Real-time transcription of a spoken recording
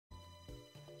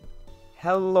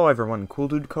Hello everyone, Cool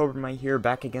Dude Cobra here,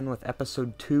 back again with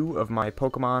episode 2 of my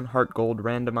Pokemon HeartGold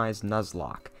randomized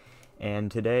Nuzlocke.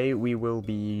 And today we will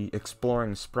be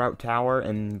exploring Sprout Tower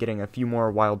and getting a few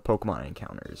more wild Pokemon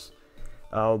encounters.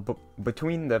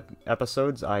 Between the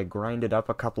episodes, I grinded up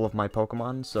a couple of my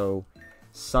Pokemon, so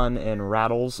Sun and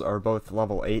Rattles are both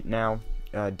level 8 now.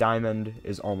 Diamond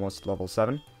is almost level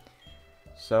 7.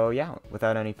 So yeah,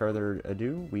 without any further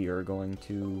ado, we are going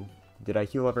to... Did I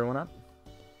heal everyone up?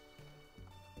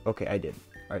 Okay, I did.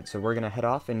 Alright, so we're gonna head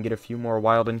off and get a few more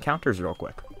wild encounters real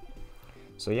quick.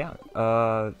 So yeah,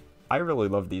 I really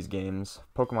love these games.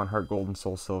 Pokemon Heart Gold and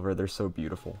Soul Silver, they're so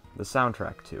beautiful. The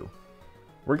soundtrack, too.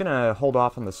 We're gonna hold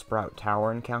off on the Sprout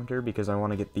Tower encounter because I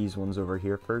want to get these ones over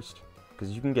here first.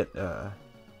 Because you can get,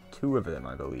 2 of them,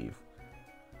 I believe.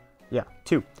 Yeah,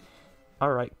 2.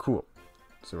 Alright, cool.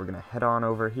 So we're gonna head on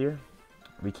over here.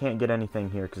 We can't get anything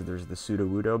here because there's the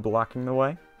Sudowoodo blocking the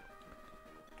way.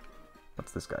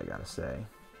 What's this guy gotta say?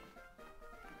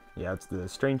 Yeah, it's the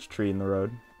strange tree in the road.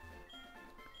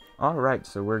 Alright,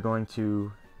 so we're going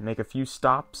to make a few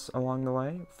stops along the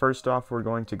way. First off, we're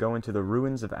going to go into the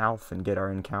ruins of Alph and get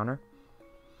our encounter.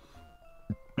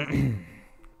 We're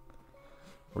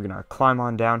gonna climb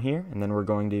on down here, and then we're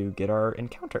going to get our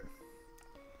encounter.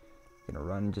 Gonna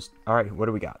run just... Alright, what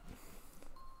do we got?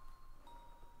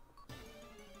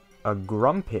 A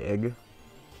Grumpig.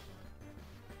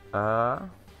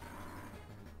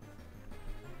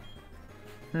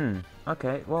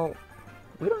 Okay, well,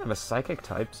 we don't have a Psychic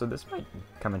type, so this might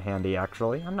come in handy,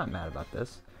 actually. I'm not mad about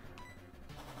this.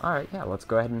 Alright, yeah, let's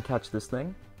go ahead and catch this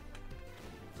thing.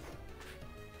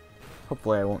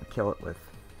 Hopefully I won't kill it with...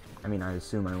 I mean, I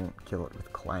assume I won't kill it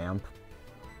with Clamp.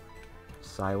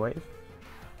 Psywave.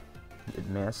 It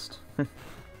missed.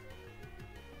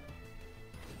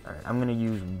 Alright, I'm going to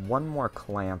use one more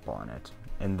Clamp on it,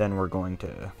 and then we're going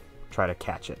to try to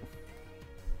catch it.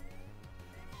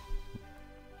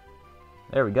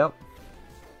 There we go.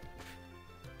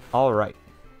 Alright.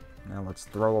 Now let's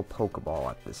throw a Pokeball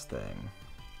at this thing.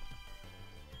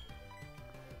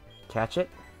 Catch it?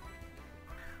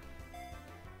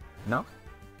 No?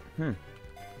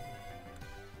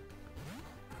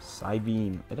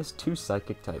 Psybeam. It has 2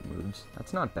 Psychic type moves.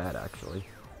 That's not bad, actually.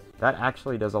 That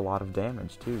actually does a lot of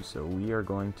damage, too, so we are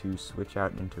going to switch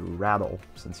out into Rattle,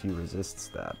 since he resists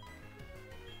that.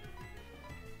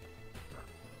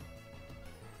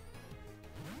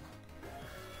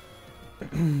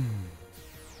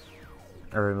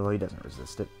 Or, well, he doesn't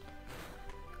resist it.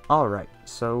 Alright,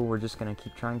 so we're just gonna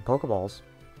keep trying Pokeballs.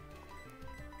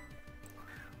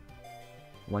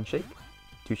 1 shake?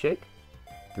 2 shake?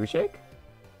 3 shake?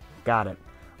 Got it.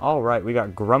 Alright, we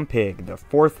got Grumpig, the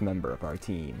 4th member of our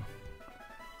team.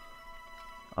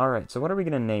 Alright, so what are we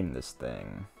gonna name this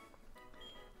thing?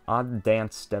 Odd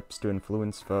dance steps to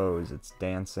influence foes. It's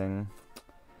dancing.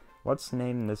 Let's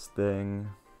name this thing...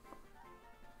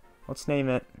 Let's name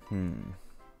it...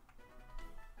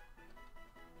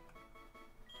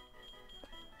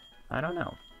 I don't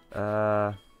know.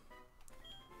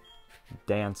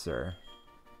 Dancer.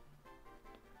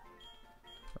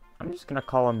 I'm just gonna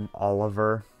call him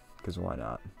Oliver, because why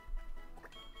not?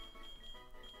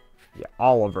 Yeah,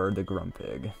 Oliver the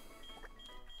Grumpig.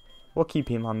 We'll keep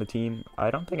him on the team.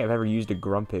 I don't think I've ever used a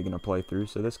Grumpig in a playthrough,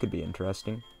 so this could be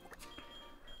interesting.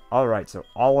 Alright, so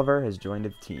Oliver has joined the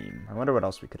team. I wonder what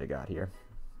else we could have got here.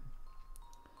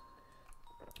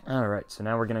 Alright, so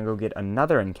now we're going to go get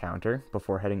another encounter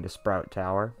before heading to Sprout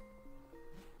Tower.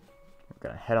 We're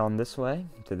going to head on this way,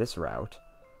 to this route.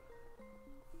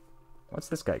 What's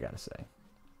this guy got to say?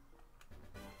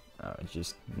 Oh, it's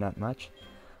just not much.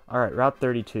 Alright, Route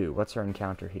 32. What's our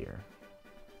encounter here?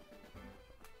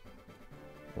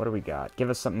 What do we got? Give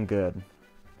us something good.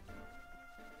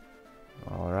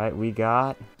 Alright, we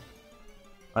got...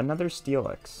 another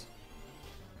Steelix.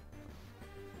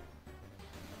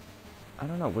 I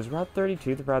don't know, was Route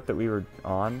 32 the route that we were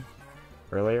on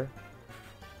earlier?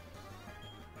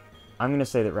 I'm gonna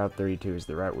say that Route 32 is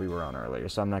the route we were on earlier,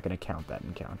 so I'm not gonna count that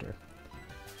encounter.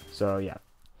 So, yeah.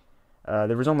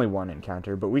 There was only 1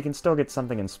 encounter, but we can still get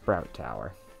something in Sprout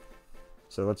Tower.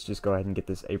 So let's just go ahead and get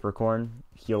this Apricorn,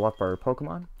 heal up our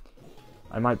Pokemon.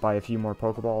 I might buy a few more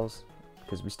Pokeballs,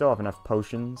 because we still have enough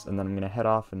potions, and then I'm going to head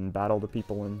off and battle the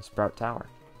people in Sprout Tower.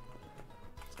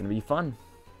 It's going to be fun.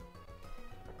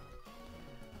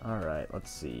 Alright, let's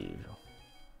see.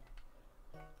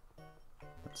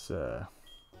 Let's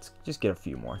just get a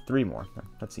few more. 3 more.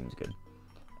 That seems good.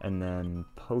 And then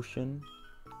Potion.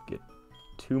 Get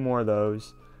 2 more of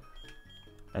those.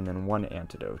 And then 1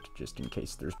 Antidote, just in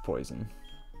case there's poison.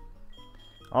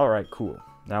 Alright, cool.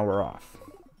 Now we're off.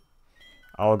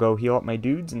 I'll go heal up my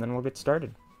dudes, and then we'll get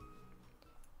started.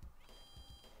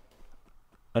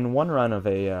 In one run of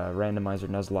a randomizer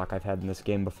Nuzlocke I've had in this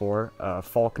game before,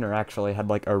 Faulkner actually had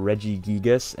like a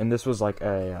Regigigas, and this was like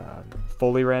a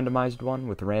fully randomized one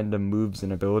with random moves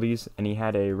and abilities, and he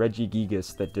had a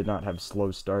Regigigas that did not have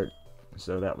slow start,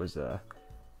 so that was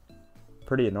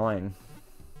pretty annoying.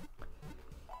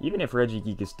 Even if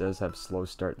Regigigas does have slow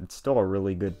start, it's still a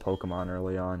really good Pokemon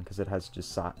early on, because it has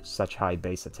just such high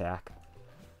base attack.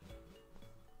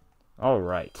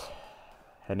 Alright,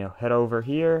 head over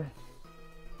here.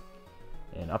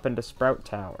 And up into Sprout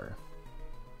Tower.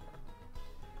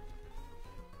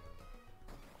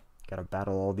 Gotta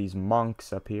battle all these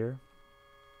monks up here.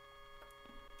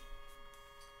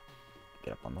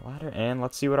 Get up on the ladder, and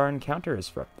let's see what our encounter is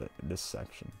for this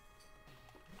section.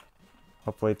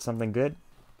 Hopefully it's something good.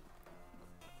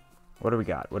 What do we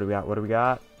got? What do we got? What do we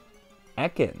got?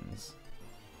 Ekans.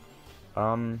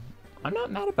 I'm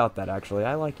not mad about that, actually.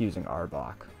 I like using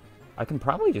Arbok. I can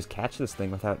probably just catch this thing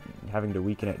without having to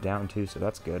weaken it down, too, so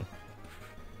that's good.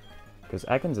 Because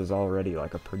Ekans is already,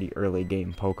 like, a pretty early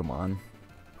game Pokemon.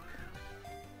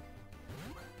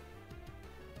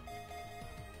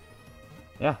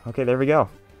 Yeah, okay, there we go.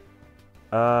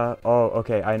 Oh,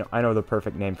 okay, I know the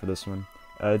perfect name for this one.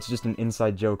 It's just an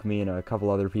inside joke me and a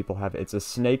couple other people have. It's a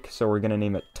snake, so we're gonna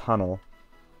name it Tunnel.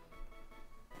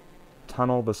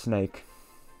 Tunnel the snake.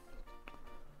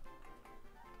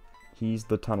 He's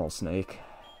the tunnel snake.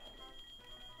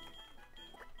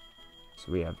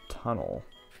 So we have Tunnel.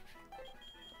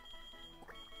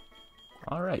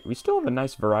 Alright, we still have a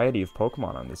nice variety of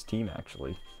Pokemon on this team,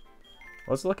 actually.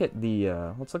 Let's look at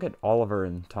Oliver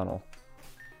and Tunnel.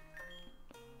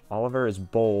 Oliver is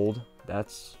bold.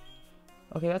 That's...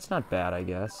 okay, that's not bad, I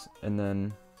guess. And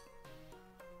then...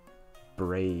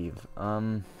 brave.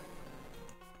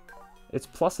 It's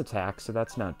plus attack, so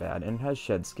that's not bad. And it has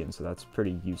shed skin, so that's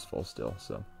pretty useful still.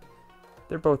 So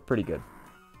they're both pretty good.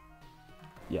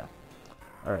 Yeah.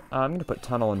 Alright, I'm going to put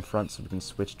Tunnel in front so we can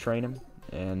switch train him.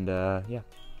 And, yeah.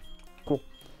 Cool.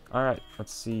 Alright,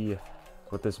 let's see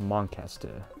what this monk has.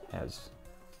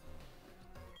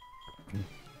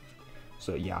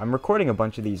 So, yeah, I'm recording a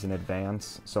bunch of these in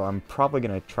advance, so I'm probably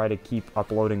going to try to keep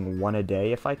uploading one a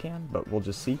day if I can, but we'll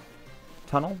just see.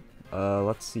 Tunnel?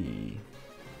 Let's see.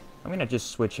 I'm gonna just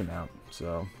switch him out,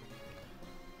 so...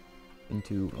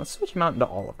 let's switch him out into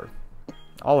Oliver.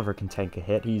 Oliver can tank a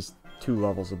hit, he's 2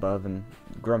 levels above, and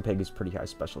Grumpig is pretty high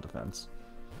special defense.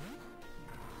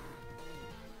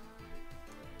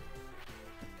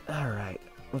 Alright,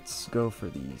 let's go for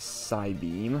the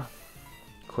Psybeam.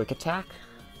 Quick attack?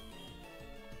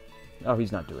 Oh,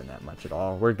 he's not doing that much at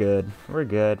all. We're good. We're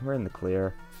good. We're in the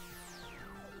clear.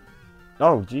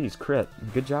 Oh, geez, crit.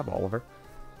 Good job, Oliver.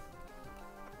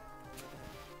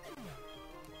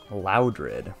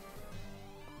 Loudred.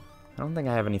 I don't think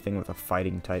I have anything with a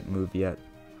fighting type move yet.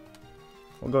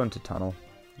 We'll go into Tunnel.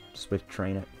 Switch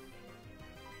train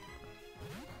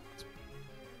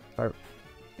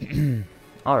it.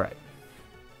 Alright.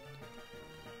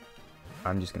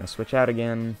 I'm just gonna switch out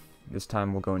again. This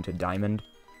time we'll go into Diamond.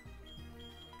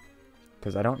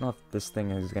 Because I don't know if this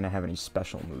thing is gonna have any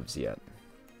special moves yet.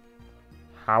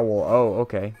 Howl. Oh,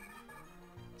 okay.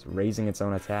 It's raising its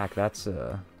own attack. That's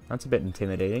a bit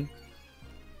intimidating.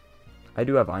 I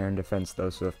do have Iron Defense, though,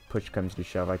 so if push comes to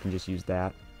shove, I can just use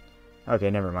that. Okay,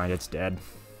 never mind. It's dead.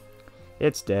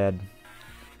 It's dead.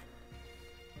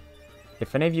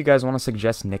 If any of you guys want to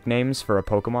suggest nicknames for a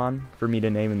Pokemon for me to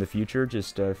name in the future,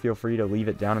 just feel free to leave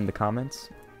it down in the comments.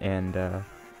 And, oh,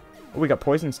 we got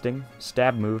Poison Sting,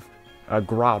 Stab Move,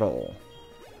 Grottle.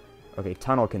 Okay,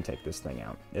 Tunnel can take this thing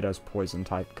out. It has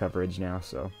Poison-type coverage now,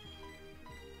 so...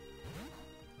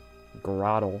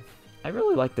 Grottle. I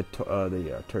really like the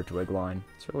Turtwig line.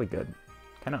 It's really good.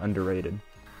 Kind of underrated.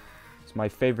 It's my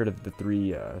favorite of the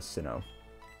 3 Sinnoh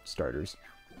starters.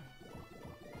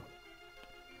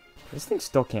 This thing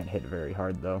still can't hit very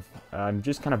hard, though. I'm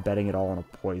just kind of betting it all on a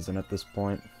poison at this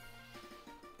point.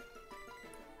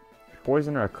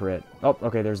 Poison or a crit? Oh,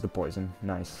 okay, there's the poison.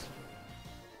 Nice.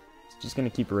 It's just going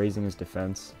to keep raising his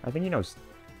defense. I think he knows...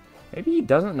 Maybe he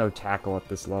doesn't know Tackle at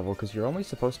this level, because you're only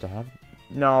supposed to have...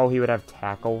 No, he would have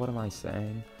Tackle. What am I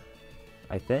saying?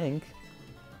 I think.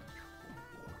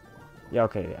 Yeah,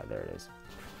 okay, yeah, there it is.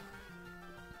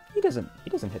 He doesn't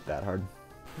hit that hard.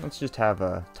 Let's just have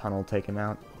a Tunnel take him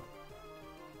out.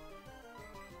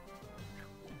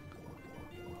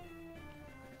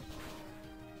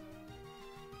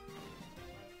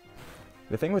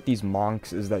 The thing with these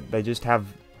monks is that they just have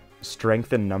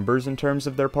strength in numbers in terms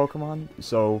of their Pokemon,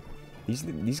 so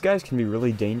these guys can be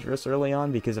really dangerous early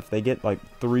on, because if they get like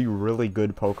 3 really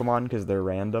good Pokemon because they're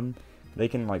random, they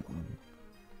can like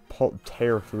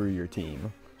tear through your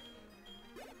team.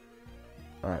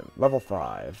 Alright, level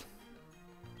 5.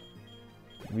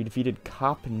 We defeated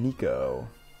Cop Nico.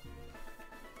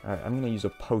 Alright, I'm gonna use a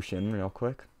potion real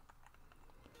quick.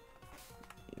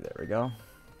 There we go.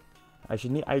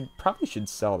 I probably should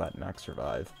sell that Max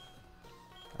Revive.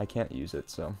 I can't use it,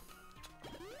 so.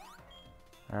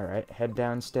 Alright, head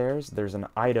downstairs. There's an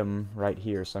item right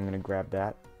here, so I'm gonna grab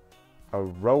that. A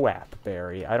Roap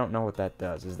berry. I don't know what that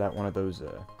does. Is that one of those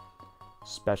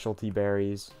specialty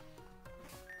berries?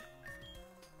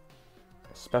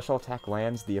 Special attack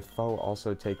lands. The foe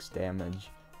also takes damage.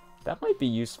 That might be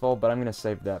useful, but I'm gonna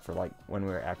save that for like when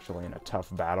we're actually in a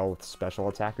tough battle with special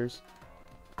attackers.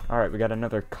 Alright, we got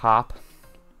another cop.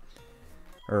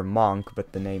 Or monk,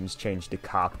 but the name's changed to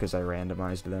cop because I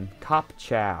randomized them. Cop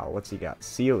Chow. What's he got?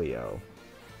 Celio.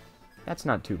 That's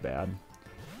not too bad.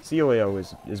 Celio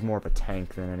is more of a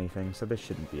tank than anything, so this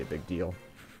shouldn't be a big deal.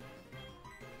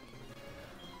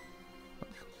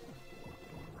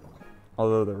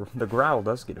 Although the growl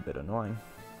does get a bit annoying.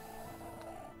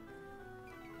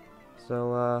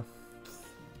 So,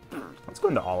 let's go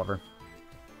into Oliver.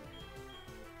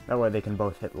 That way they can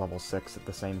both hit level 6 at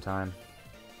the same time.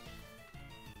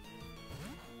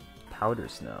 Powder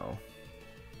Snow.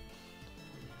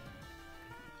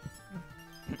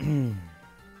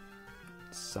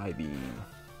 Psybeam.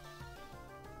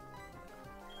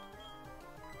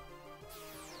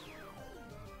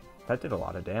 That did a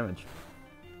lot of damage.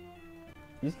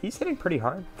 He's hitting pretty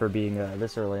hard for being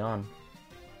this early on.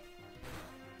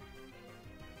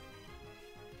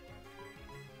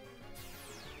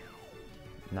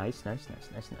 Nice, nice, nice,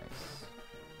 nice, nice.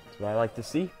 That's what I like to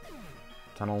see.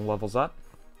 Tunnel levels up.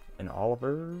 And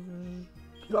Oliver,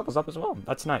 he levels up as well.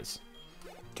 That's nice.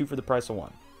 2 for the price of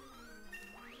 1.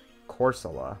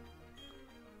 Corsola.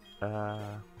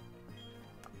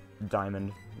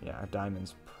 Diamond. Yeah,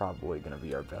 Diamond's probably going to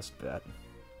be our best bet.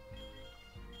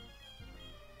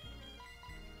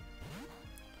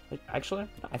 Actually,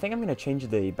 I think I'm going to change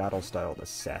the battle style to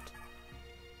set.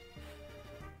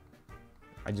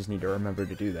 I just need to remember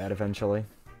to do that eventually.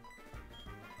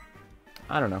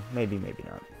 I don't know. Maybe, maybe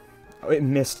not. Oh, it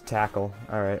missed tackle.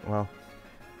 Alright, well,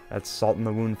 that's salt in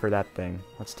the wound for that thing.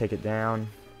 Let's take it down.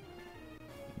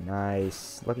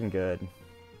 Nice. Looking good.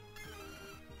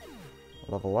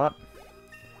 Level up.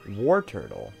 War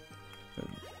Turtle.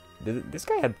 This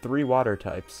guy had 3 water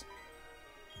types.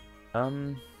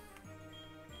 Let's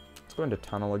go into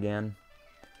Tunnel again.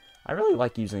 I really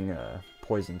like using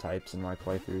poison types in my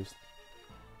playthroughs.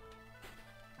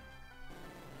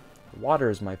 Water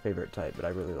is my favorite type, but I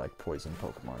really like poison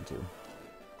Pokemon too.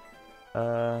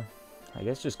 I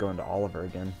guess just go into Oliver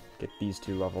again. Get these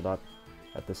 2 leveled up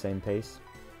at the same pace.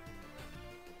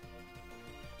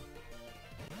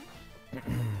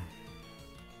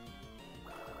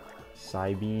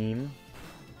 Psybeam.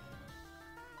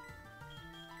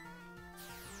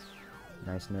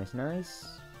 Nice, nice,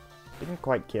 nice. Didn't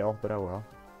quite kill, but oh well.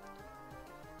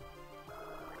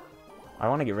 I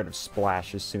want to get rid of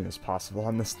Splash as soon as possible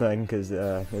on this thing, because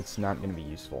it's not going to be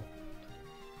useful.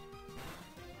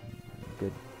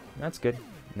 Good. That's good.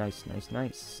 Nice, nice,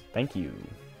 nice. Thank you.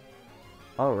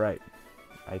 Alright.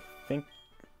 I think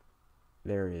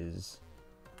there is...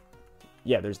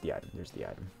 Yeah, there's the item. There's the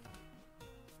item.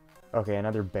 Okay,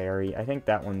 another berry. I think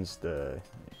that one's the...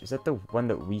 Is that the one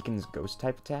that weakens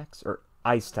ghost-type attacks? Or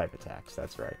ice-type attacks,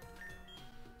 that's right.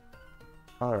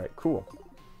 Alright, cool.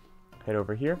 Head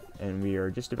over here, and we are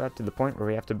just about to the point where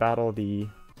we have to battle the...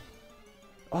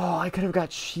 Oh, I could have got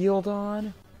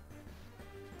Shieldon!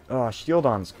 Oh,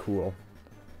 Shieldon's cool.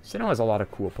 Sinnoh has a lot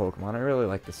of cool Pokemon. I really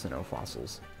like the Sinnoh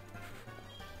fossils.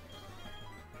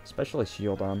 Especially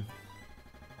Shieldon.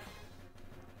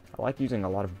 I like using a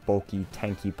lot of bulky,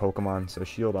 tanky Pokemon, so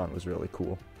Shieldon was really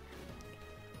cool.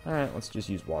 Alright, let's just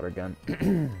use Water Gun.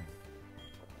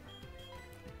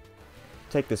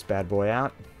 Take this bad boy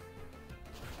out.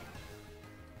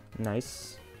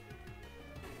 Nice.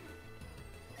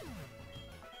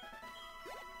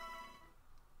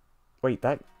 Wait,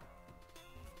 that...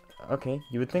 Okay,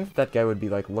 you would think that guy would be,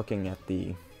 like, looking at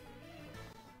the...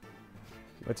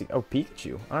 What's he... Oh,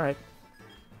 Pikachu. Alright.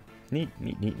 Neat,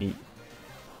 neat, neat, neat.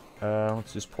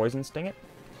 Let's just Poison Sting it.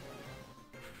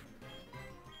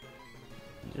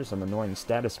 These are some annoying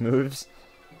status moves.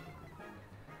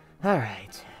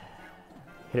 Alright.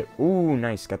 Hit it. Ooh,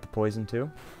 nice. Got the poison, too.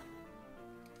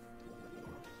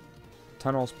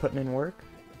 Tunnel's putting in work.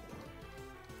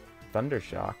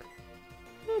 Thundershock.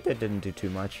 That didn't do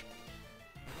too much.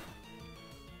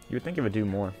 You would think it would do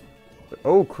more. But,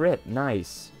 oh, crit.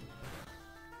 Nice.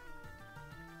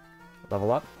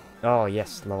 Level up. Oh,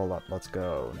 yes. Level up. Let's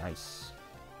go. Nice.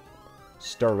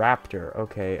 Staraptor.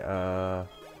 Okay,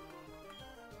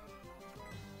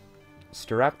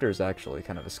 Staraptor is actually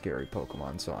kind of a scary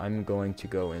Pokemon, so I'm going to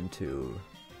go into...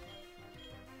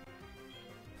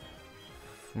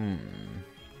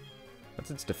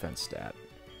 What's its defense stat?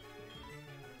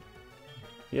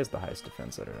 He has the highest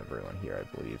defense out of everyone here,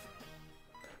 I believe.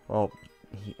 Well,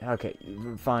 okay,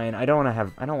 fine. I don't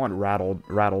want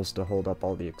Rattles to hold up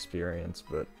all the experience,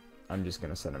 but I'm just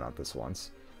gonna send him out this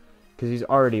once. Because he's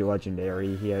already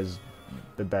legendary, he has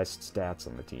the best stats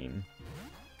on the team.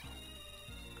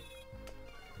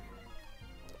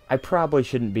 I probably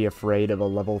shouldn't be afraid of a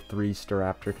level 3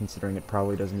 Staraptor, considering it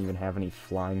probably doesn't even have any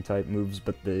flying type moves,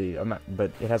 but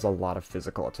it has a lot of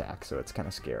physical attack, so it's kind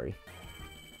of scary.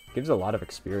 Gives a lot of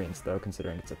experience though,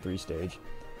 considering it's a 3-stage.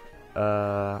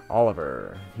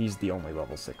 Oliver, he's the only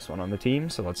level 6 one on the team,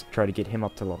 so let's try to get him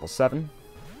up to level 7.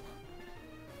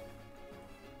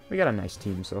 We got a nice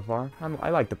team so far. I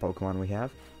like the Pokemon we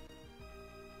have.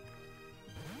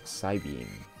 Psybeam.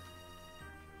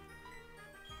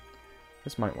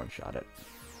 This might one-shot it.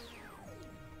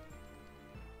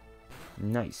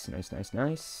 Nice, nice, nice,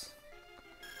 nice.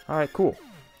 Alright, cool.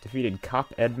 Defeated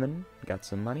Cop Edmund. Got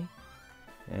some money.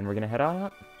 And we're gonna head on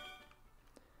up.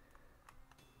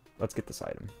 Let's get this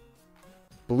item.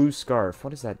 Blue Scarf. What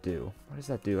does that do? What does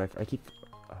that do? I keep...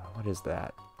 what is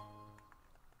that?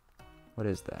 What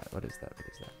is that? What is that? What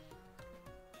is that?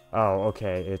 Oh,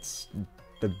 okay. It's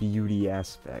the beauty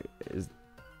aspect.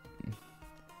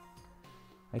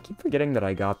 I keep forgetting that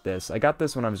I got this. I got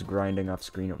this when I was grinding off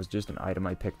screen. It was just an item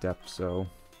I picked up, so...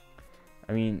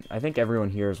 I mean, I think everyone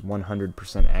here is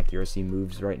 100% accuracy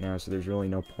moves right now, so there's really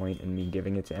no point in me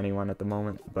giving it to anyone at the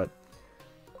moment, but...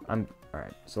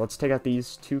 Alright, so let's take out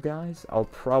these two guys. I'll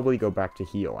probably go back to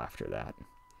heal after that.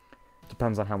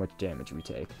 Depends on how much damage we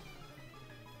take.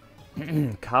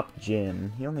 Cop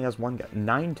Jin. He only has one guy.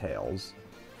 Ninetales.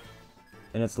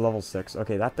 And it's level 6.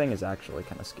 Okay, that thing is actually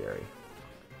kind of scary.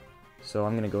 So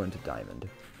I'm going to go into Diamond.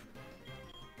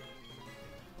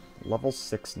 Level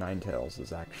 6 Ninetales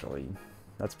is actually...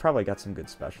 That's probably got some good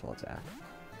special attack.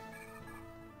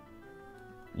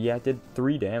 Yeah, it did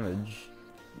 3 damage.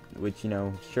 Which, you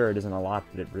know, sure, it isn't a lot,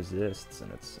 but it resists,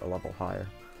 and it's a level higher.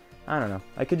 I don't know.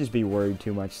 I could just be worried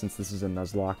too much since this is a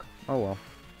Nuzlocke. Oh well.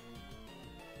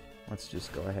 Let's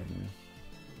just go ahead and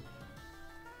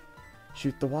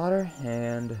shoot the water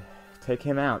and take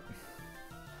him out.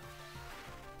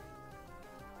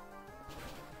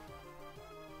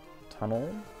 Tunnel.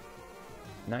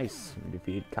 Nice. We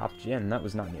defeated Cop Jin. That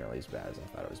was not nearly as bad as I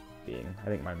thought it was being. I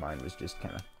think my mind was just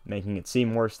kind of making it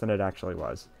seem worse than it actually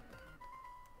was.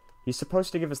 He's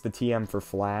supposed to give us the TM for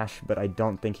Flash, but I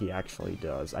don't think he actually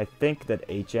does. I think that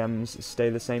HMs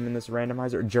stay the same in this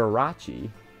randomizer.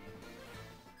 Jirachi.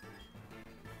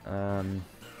 Well,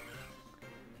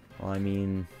 I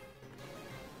mean...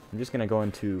 I'm just gonna go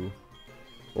into...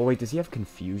 Oh, wait, does he have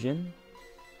Confusion?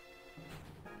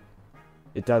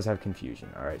 It does have Confusion.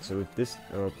 Alright, so if this...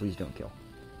 Oh, please don't kill.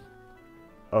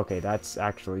 Okay, that's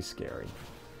actually scary.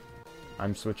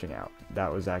 I'm switching out.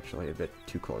 That was actually a bit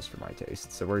too close for my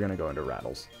taste, so we're gonna go into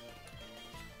Rattles.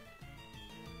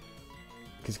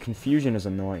 Because Confusion is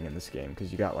annoying in this game,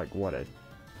 because you got, like, what, a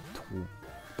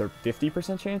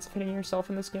 50% chance of hitting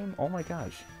yourself in this game? Oh my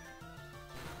gosh.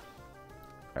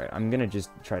 Alright, I'm gonna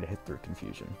just try to hit through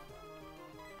Confusion.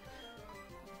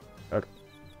 Okay.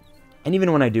 And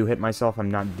even when I do hit myself,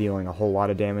 I'm not dealing a whole lot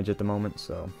of damage at the moment,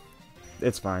 so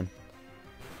it's fine.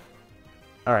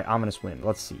 Alright, Ominous Wind.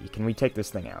 Let's see. Can we take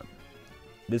this thing out?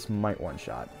 This might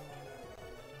one-shot.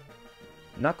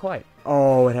 Not quite.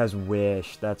 Oh, it has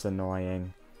Wish. That's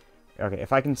annoying. Okay,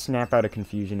 if I can snap out a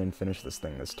Confusion and finish this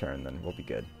thing this turn, then we'll be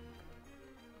good.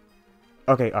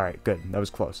 Okay, alright, good. That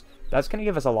was close. That's going to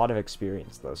give us a lot of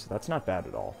experience, though, so that's not bad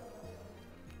at all.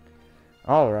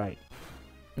 Alright.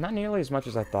 Not nearly as much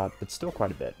as I thought, but still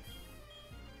quite a bit.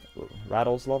 Ooh,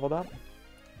 Rattles leveled up.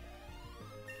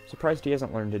 Surprised he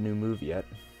hasn't learned a new move yet.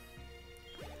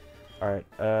 Alright,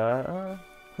 I'm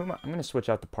gonna switch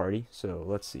out the party, so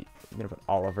let's see. I'm gonna put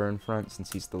Oliver in front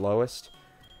since he's the lowest.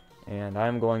 And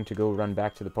I'm going to go run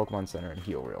back to the Pokemon Center and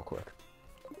heal real quick.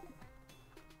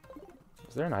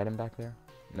 Is there an item back there?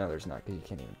 No, there's not, because you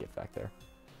can't even get back there.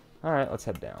 Alright, let's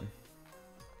head down.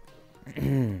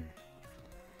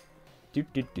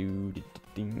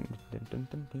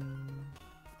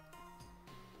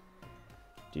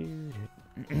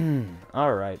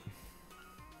 Alright.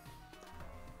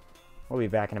 We'll be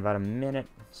back in about a minute.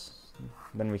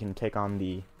 Then we can take on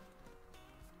the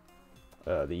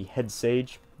Head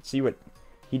Sage. See what...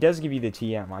 He does give you the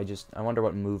TM. I wonder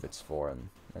what move it's for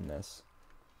in this.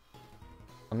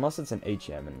 Unless it's an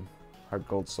HM in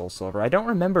HeartGold Soul Silver. I don't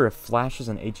remember if Flash is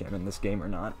an HM in this game or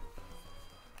not.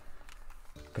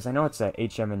 Because I know it's at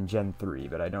HM in Gen 3,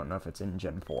 but I don't know if it's in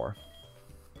Gen 4.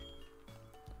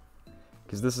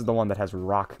 Because this is the one that has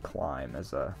Rock Climb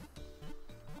as an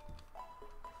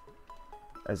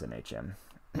HM.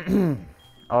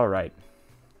 Alright.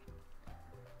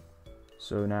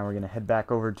 So now we're going to head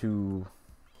back over to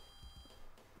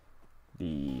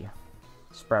the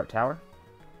Sprout Tower.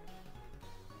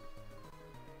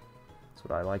 That's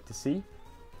what I like to see.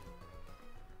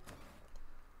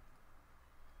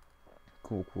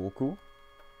 Cool, cool, cool.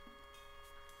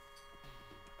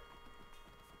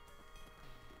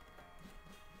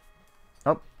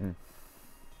 Oh.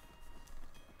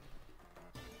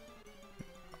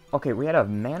 Okay, we had a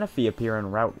Manaphy appear in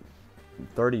Route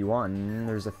 31.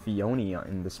 There's a Fionia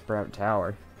in the Sprout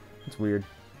Tower. It's weird.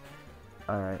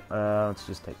 Alright, let's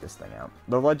just take this thing out.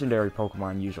 The legendary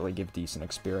Pokemon usually give decent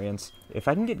experience. If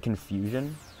I can get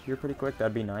Confusion here pretty quick,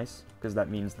 that'd be nice. Because that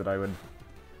means that I would...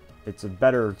 It's a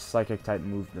better Psychic-type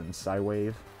move than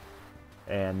Psywave.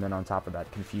 And then on top of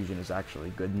that, Confusion is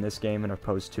actually good in this game, as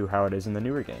opposed to how it is in the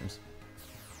newer games.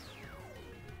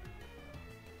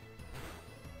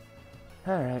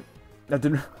 Alright. That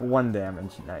did 1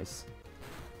 damage. Nice.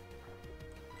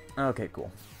 Okay,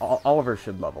 cool. Oliver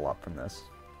should level up from this.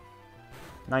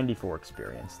 94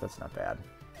 experience. That's not bad.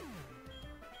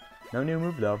 No new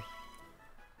move, though.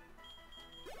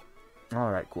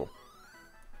 Alright, cool.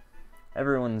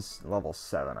 Everyone's level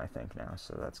 7, I think, now,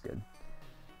 so that's good.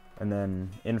 And then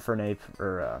Infernape,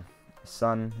 or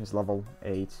Sun is level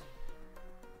 8.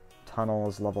 Tunnel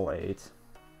is level 8.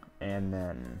 And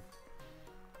then...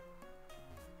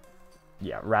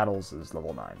 yeah, Rattles is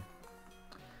level 9.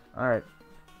 Alright.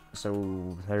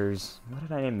 So, there's... what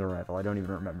did I name the rival? I don't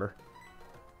even remember.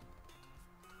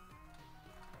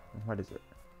 What is it?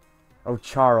 Oh,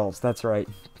 Charles, that's right.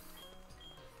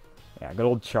 Yeah, good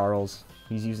old Charles.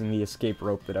 He's using the escape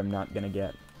rope that I'm not gonna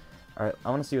get. Alright, I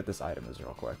want to see what this item is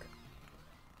real quick.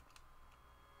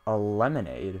 A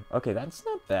lemonade. Okay, that's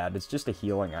not bad. It's just a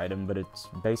healing item, but it's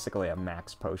basically a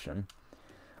max potion.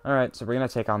 Alright, so we're gonna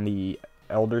take on the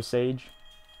Elder Sage.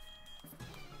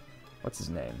 What's his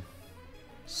name?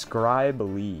 Scribe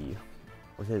Lee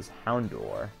with his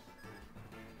Houndour.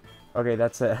 Okay,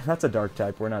 that's a dark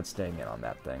type. We're not staying in on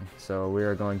that thing. So we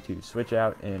are going to switch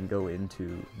out and go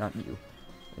into, not you,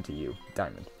 into you,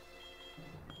 Diamond.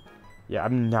 Yeah,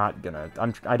 I'm not gonna,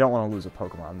 I don't want to lose a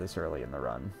Pokemon this early in the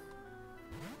run.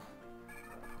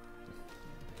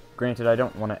 Granted, I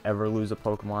don't want to ever lose a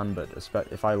Pokemon, but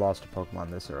if I lost a Pokemon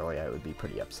this early, I would be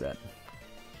pretty upset.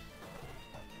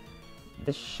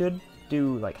 This should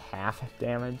do, like, half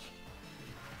damage.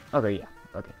 Okay, yeah.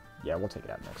 Okay. Yeah, we'll take it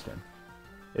out next turn.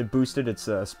 It boosted its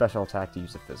special attack to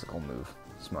use a physical move.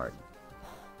 Smart.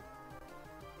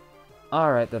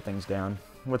 Alright, that thing's down.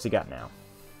 What's he got now?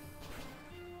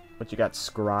 What you got,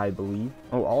 Scribe Lee?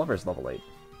 Oh, Oliver's level 8.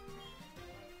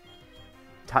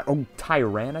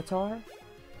 Tyranitar?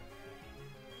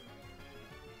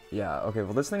 Yeah, okay,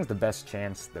 well this thing's the best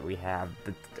chance that we have.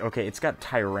 Okay, it's got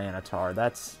Tyranitar.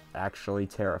 That's actually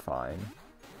terrifying.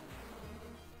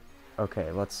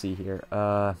 Okay, let's see here.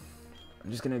 I'm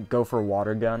just gonna go for a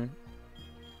Water Gun.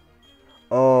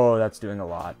 Oh, that's doing a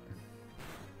lot.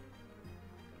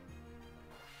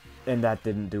 And that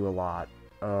didn't do a lot.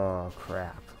 Oh,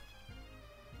 crap.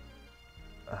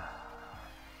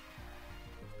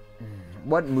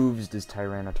 What moves does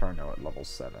Tyranitar know at level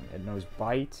 7? It knows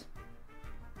Bite.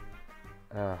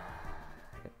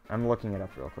 I'm looking it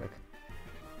up real quick.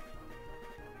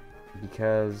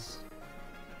 Because...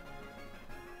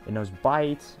 it knows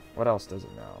Bite. What else does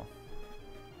it know?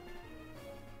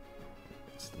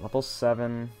 It's level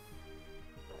 7.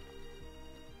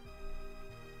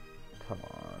 Come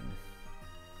on.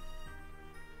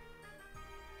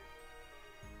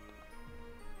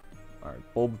 Alright,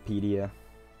 Bulbapedia.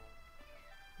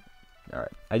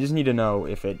 Alright, I just need to know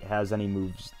if it has any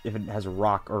moves, if it has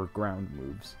rock or ground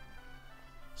moves.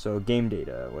 So, game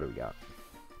data, what do we got?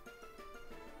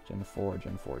 Gen 4,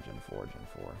 Gen 4, Gen 4, Gen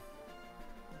 4.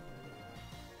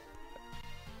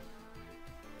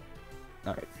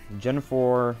 Alright, Gen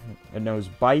 4, it knows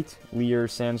Bite, Leer,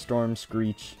 Sandstorm,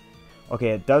 Screech.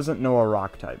 Okay, it doesn't know a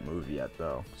rock-type move yet,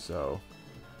 though, so...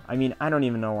 I mean, I don't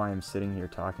even know why I'm sitting here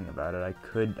talking about it.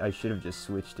 I should have just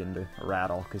switched into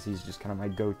Rattle, because he's just kind of my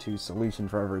go-to solution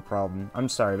for every problem. I'm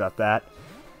sorry about that.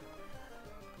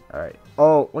 Alright.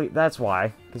 Oh, wait, that's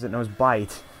why. Because it knows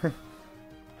Bite.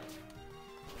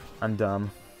 I'm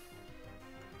dumb.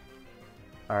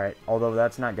 Alright, although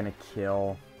that's not going to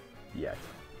kill yet.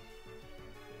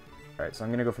 Alright, so I'm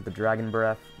going to go for the Dragon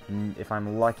Breath. If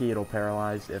I'm lucky, it'll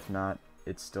paralyze. If not,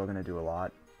 it's still going to do a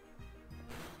lot.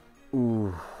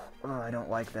 Ooh. Oh, I don't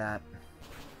like that.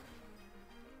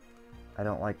 I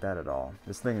don't like that at all.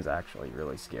 This thing is actually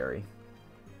really scary.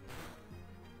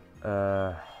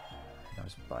 That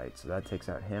was bite, so that takes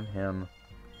out him.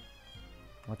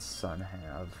 What's Sun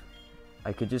have?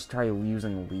 I could just try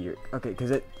using Leer. Okay,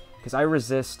 because I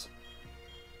resist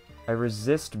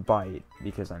bite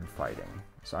because I'm fighting.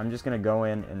 So I'm just gonna go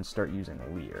in and start using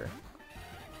Leer.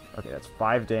 Okay, that's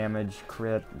 5 damage,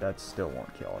 crit. That still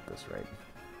won't kill at this rate.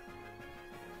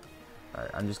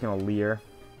 Alright, I'm just gonna Leer.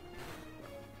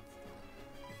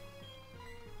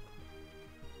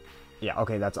 Yeah,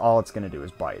 okay, that's all it's gonna do is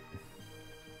bite.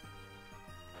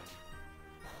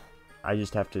 I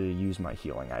just have to use my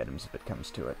healing items if it comes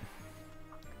to it.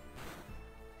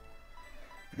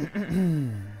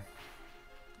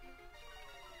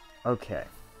 Okay.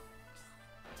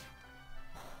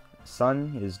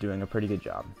 Sun is doing a pretty good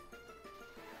job.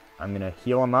 I'm gonna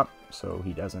heal him up so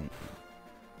he doesn't...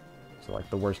 So, like,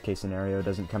 the worst case scenario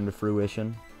doesn't come to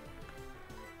fruition.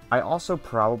 I also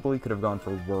probably could have gone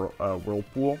for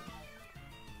Whirlpool.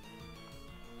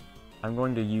 I'm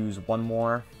going to use one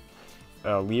more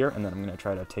Leer, and then I'm going to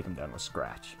try to take him down with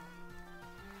Scratch.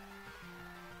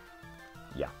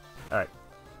 Yeah. Alright.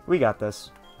 We got this.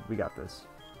 We got this.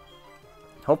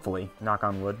 Hopefully. Knock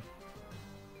on wood.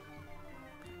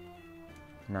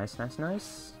 Nice, nice,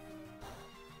 nice.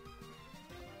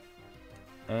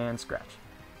 And Scratch.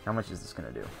 How much is this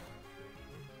going to do?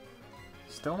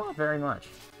 Still not very much.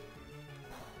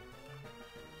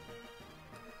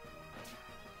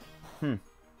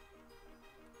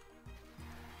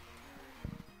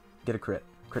 Get a crit.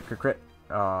 Crit, crit, crit.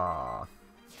 Aww.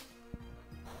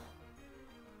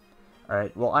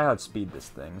 Alright, well, I outspeed this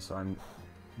thing, so I'm...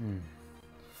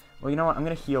 Well, you know what? I'm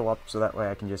going to heal up so that way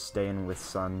I can just stay in with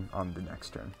Sun on the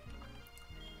next turn.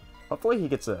 Hopefully he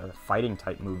gets a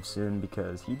fighting-type move soon,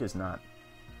 because he does not...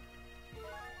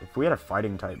 If we had a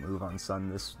fighting-type move on Sun,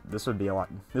 this would be a lot...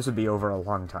 This would be over a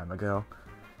long time ago.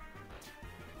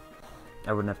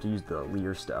 I wouldn't have to use the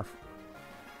Leer stuff.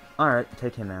 Alright,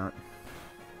 take him out.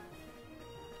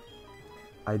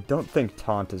 I don't think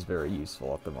Taunt is very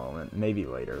useful at the moment. Maybe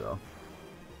later, though.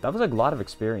 That was a lot of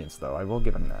experience, though. I will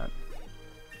give him that.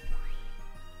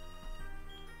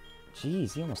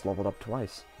 Jeez, he almost leveled up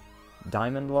twice.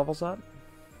 Diamond levels up.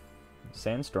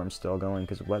 Sandstorm's still going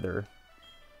because weather.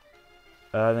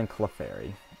 Then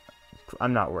Clefairy.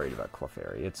 I'm not worried about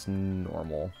Clefairy. It's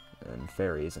normal, and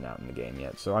Fairy isn't out in the game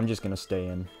yet, so I'm just gonna stay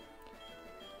in.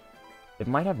 It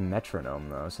might have Metronome,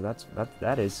 though, so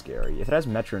that is scary. If it has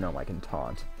Metronome, I can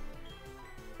Taunt.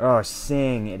 Oh,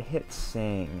 Sing! It hit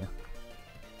Sing.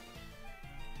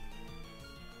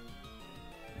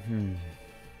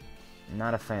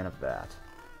 Not a fan of that.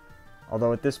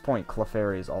 Although at this point,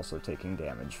 Clefairy is also taking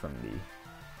damage from the...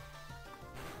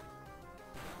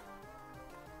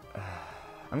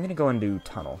 I'm gonna go and do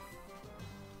Tunnel.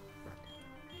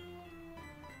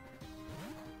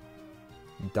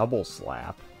 Double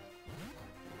Slap.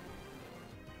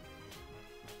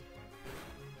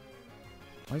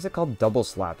 Why is it called Double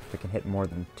Slap if it can hit more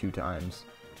than 2 times?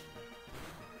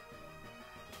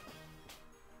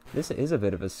 This is a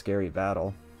bit of a scary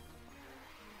battle.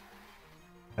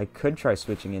 I could try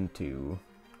switching into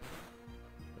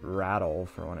Rattle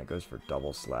for when it goes for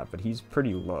Double Slap, but he's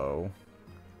pretty low.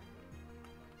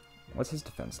 What's his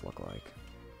defense look like?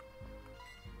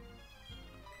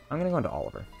 I'm gonna go into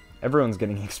Oliver. Everyone's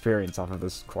getting experience off of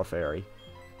this Clefairy.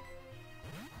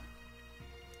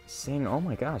 Sing, oh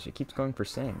my gosh, it keeps going for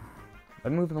Sing.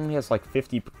 That move only has like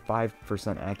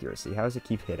 55% accuracy. How does it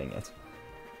keep hitting it?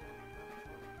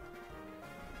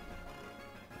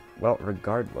 Well,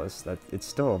 regardless, it's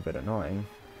still a bit annoying.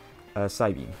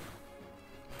 Psybeam.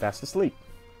 Fast asleep.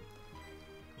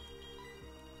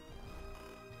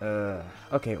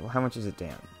 Okay, well, how much is it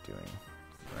doing?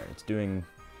 Alright, it's doing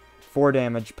 4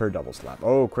 damage per double slap.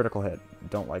 Oh, critical hit.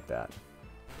 Don't like that.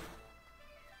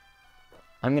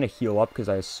 I'm gonna heal up because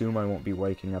I assume I won't be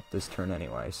waking up this turn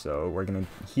anyway, so we're gonna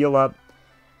heal up,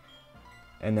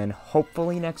 and then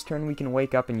hopefully next turn we can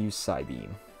wake up and use Psybeam.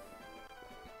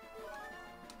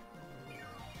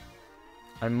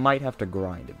 I might have to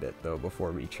grind a bit, though,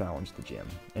 before we challenge the gym.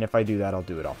 And if I do that, I'll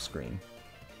do it off-screen.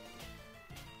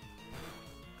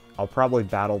 I'll probably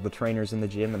battle the trainers in the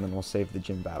gym, and then we'll save the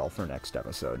gym battle for next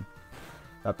episode.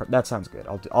 That sounds good.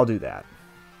 I'll do that.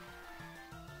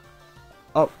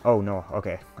 Oh no,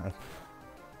 okay.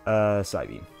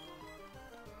 Psybeam.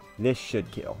 This should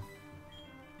kill.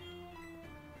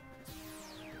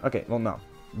 Okay, well, no.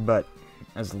 But,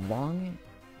 as long...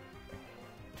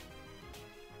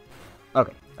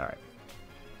 Okay, alright.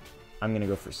 I'm gonna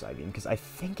go for Psybeam, because I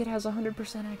think it has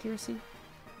 100% accuracy.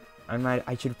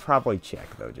 I should probably check,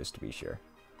 though, just to be sure.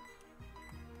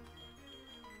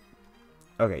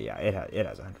 Okay, yeah, it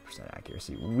has 100%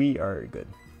 accuracy. We are good.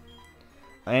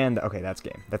 And, okay, that's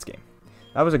game. That's game.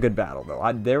 That was a good battle,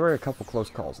 though. There were a couple close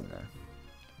calls in there.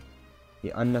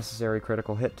 The unnecessary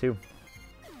critical hit, too.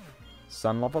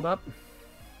 Sun leveled up.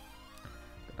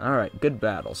 Alright, good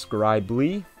battle.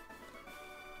 Scribely.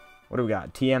 What do we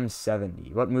got?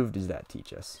 TM70. What move does that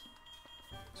teach us?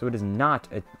 So it is not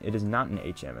an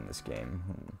HM in this game.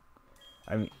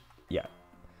 I mean, yeah.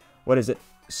 What is it?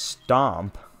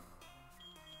 Stomp.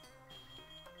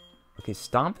 Okay,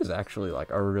 Stomp is actually, like,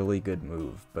 a really good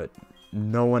move, but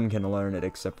no one can learn it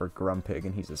except for Grumpig,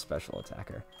 and he's a special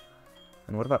attacker.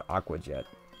 And what about Aqua Jet?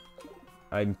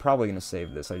 I'm probably going to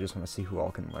save this. I just want to see who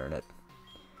all can learn it.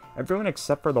 Everyone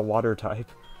except for the water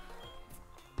type.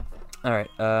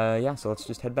 Alright, yeah, so let's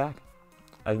just head back.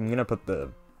 I'm going to put the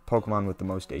Pokemon with the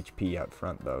most HP out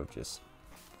front, though, just...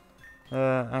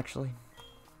 actually...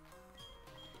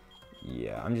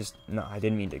 Yeah, no, I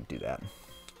didn't mean to do that.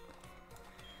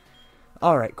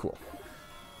 Alright, cool.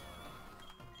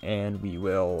 And we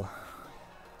will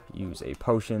use a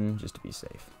potion just to be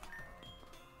safe.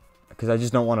 Because I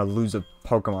just don't want to lose a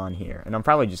Pokemon here. And I'm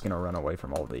probably just going to run away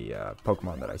from all the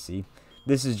Pokemon that I see.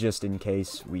 This is just in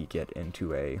case we get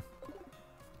into a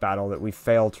battle that we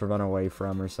fail to run away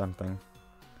from or something.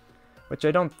 Which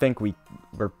I don't think we're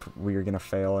going to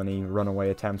fail any runaway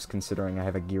attempts, considering I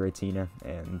have a Giratina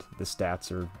and the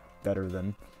stats are better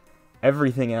than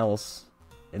everything else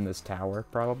in this tower,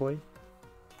 probably.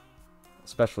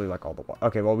 Especially, like, all the...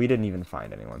 Okay, well, we didn't even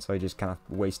find anyone, so I just kind of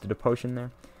wasted a potion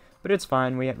there. But it's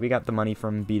fine, we got the money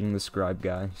from beating the scribe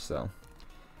guy, so...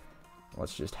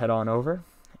 Let's just head on over,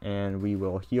 and we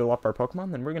will heal up our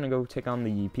Pokemon, then we're going to go take on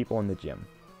the people in the gym.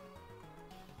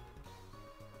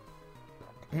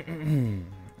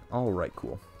 Alright,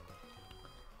 cool.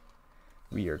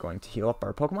 We are going to heal up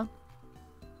our Pokemon.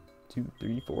 2,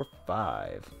 3, 4,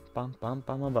 5. Bum, bum,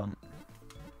 bum, bum, bum.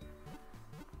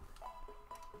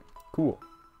 Cool.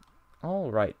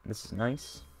 Alright, this is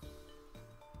nice.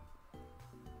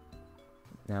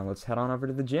 Now let's head on over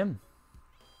to the gym.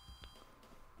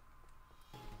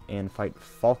 And fight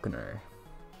Falconer.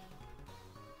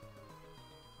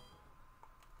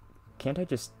 Can't I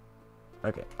just...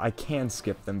 Okay, I can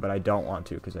skip them, but I don't want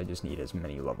to because I just need as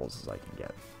many levels as I can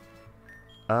get.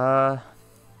 I'm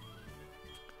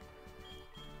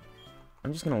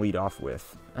just going to lead off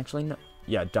with... Actually, no.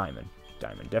 Yeah, Diamond.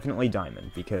 Diamond. Definitely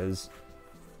Diamond, because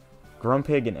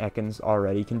Grumpig and Ekans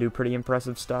already can do pretty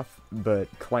impressive stuff,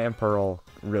 but Clamperl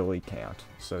really can't.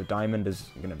 So Diamond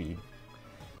is going to be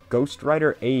Ghost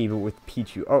Rider Abe with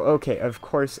Pichu. Oh, okay, of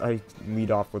course I lead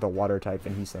off with a water type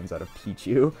and he sends out a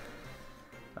Pichu.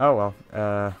 Oh,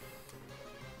 well,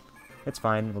 it's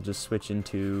fine. We'll just switch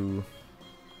into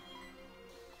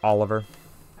Oliver.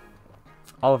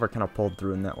 Oliver kind of pulled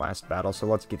through in that last battle, so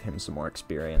let's give him some more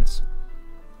experience.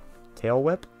 Tail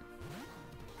Whip?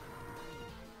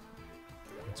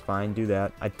 It's fine, do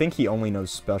that. I think he only knows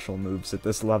special moves at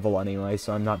this level anyway,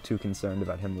 so I'm not too concerned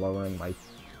about him lowering my...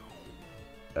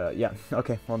 yeah,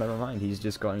 okay, well, never mind. He's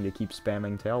just going to keep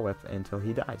spamming Tail Whip until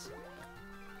he dies.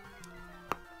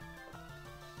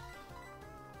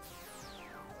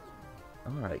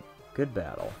 Alright, good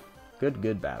battle.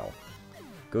 Good battle.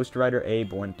 Ghost Rider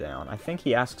Abe went down. I think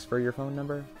he asks for your phone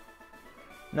number.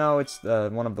 No, it's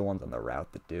one of the ones on the route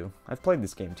that do. I've played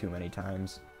this game too many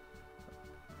times.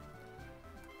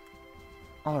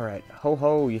 Alright,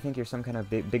 ho-ho, you think you're some kind of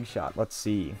big shot. Let's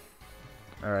see.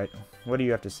 Alright, what do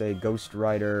you have to say? Ghost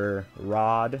Rider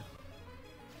Rod?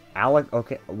 Alec?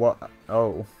 Okay, what?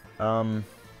 Oh,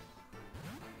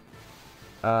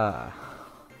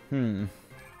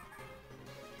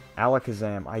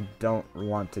 Alakazam, I don't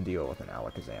want to deal with an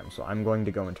Alakazam, so I'm going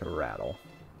to go into Rattle.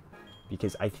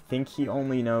 Because I think he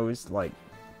only knows, like,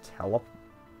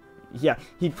 Yeah,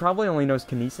 he probably only knows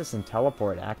Kinesis and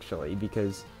Teleport, actually,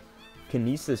 because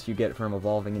Kinesis you get from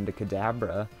evolving into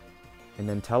Kadabra, and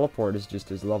then Teleport is just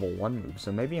his level 1 move,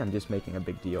 so maybe I'm just making a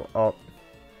big deal. Oh,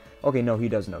 okay, no, he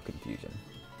does know Confusion.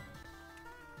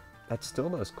 That still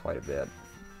does quite a bit.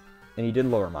 And he did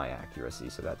lower my accuracy,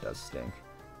 so that does stink.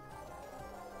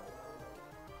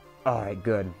 Alright,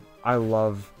 good. I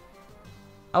love...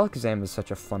 Alakazam is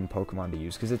such a fun Pokemon to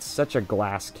use, because it's such a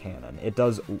glass cannon. It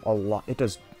does a lot... It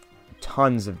does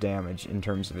tons of damage in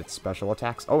terms of its special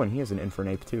attacks. Oh, and he has an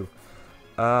Infernape, too.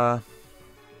 Let's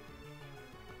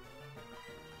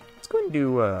go and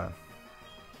do,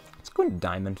 let's go into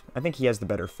Diamond. I think he has the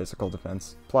better physical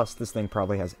defense. Plus, this thing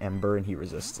probably has Ember, and he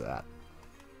resists that.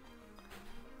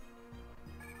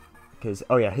 Because,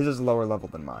 oh yeah, his is lower level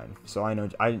than mine. So I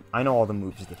know all the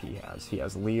moves that he has. He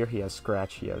has Leer, he has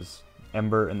Scratch, he has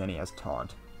Ember, and then he has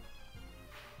Taunt.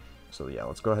 So yeah,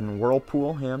 let's go ahead and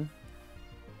Whirlpool him.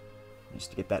 Just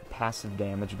to get that passive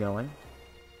damage going.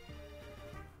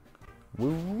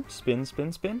 Woo, spin,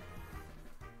 spin, spin.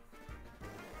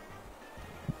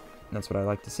 That's what I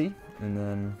like to see. And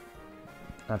then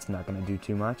that's not going to do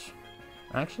too much.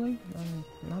 Actually,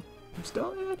 I'm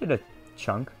still, I did a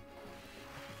chunk.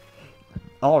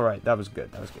 Alright, that was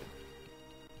good, that was good.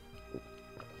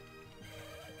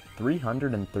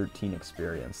 313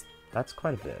 experience. That's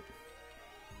quite a bit.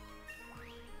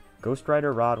 Ghost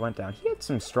Rider Rod went down. He had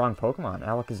some strong Pokemon.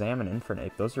 Alakazam and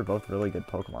Infernape. Those are both really good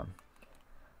Pokemon.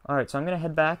 Alright, so I'm going to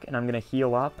head back and I'm going to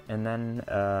heal up. And then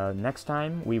next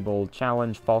time we will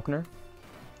challenge Falconer.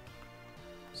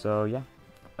 So yeah.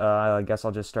 I guess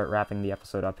I'll just start wrapping the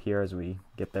episode up here as we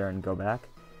get there and go back.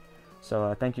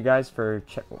 So thank you guys for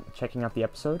checking out the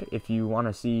episode. If you want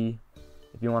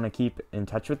to keep in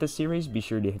touch with this series, be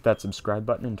sure to hit that subscribe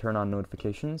button and turn on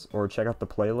notifications, or check out the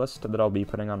playlist that I'll be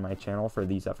putting on my channel for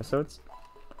these episodes.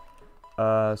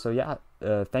 So yeah,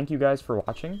 thank you guys for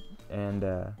watching, and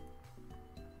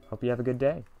hope you have a good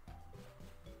day.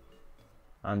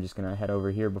 I'm just gonna head over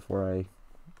here before I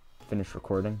finish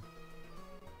recording.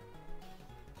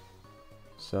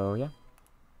 So yeah,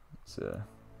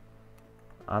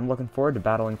 I'm looking forward to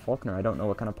battling Falconer. I don't know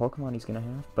what kind of Pokemon he's gonna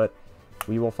have, but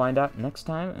we will find out next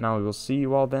time, and I will see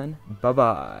you all then.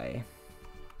 Bye-bye.